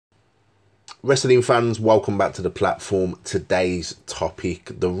Wrestling fans, welcome back to the platform. Today's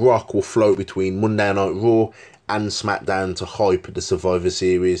topic: The Rock will float between Monday Night Raw and Smackdown to hype the Survivor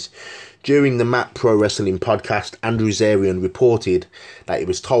Series. During the Matt Pro Wrestling podcast, Andrew Zarian reported that he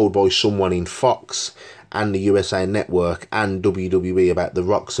was told by someone in Fox and the USA Network and WWE about The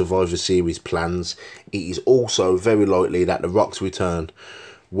Rock Survivor Series plans. It is also very likely that The Rock's return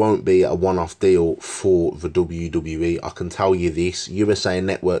won't be a one-off deal for the WWE. I can tell you this: USA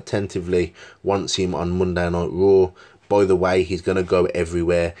Network tentatively wants him on Monday Night Raw. By the way, he's going to go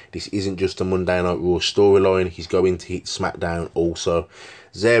everywhere. This isn't just a Monday Night Raw storyline. He's going to hit Smackdown also.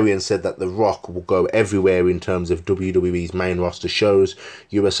 Zarian said that The Rock will go everywhere in terms of WWE's main roster shows.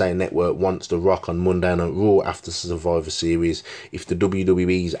 USA Network wants The Rock on Monday Night Raw after Survivor Series. If the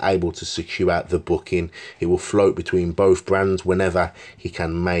WWE is able to secure out the booking, he will float between both brands whenever he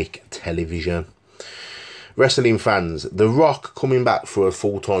can make television. Wrestling fans, The Rock coming back for a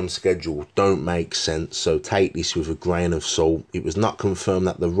full-time schedule don't make sense, so take this with a grain of salt. It was not confirmed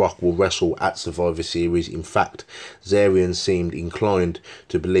that The Rock will wrestle at Survivor Series. In fact, Zarian seemed inclined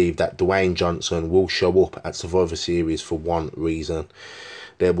to believe that Dwayne Johnson will show up at Survivor Series for one reason: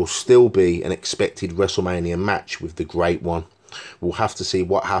 there will still be an expected WrestleMania match with the Great One. We'll have to see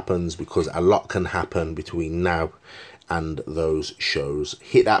what happens, because a lot can happen between now and those shows.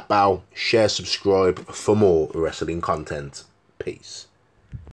 Hit that bell, share, subscribe for more wrestling content. Peace.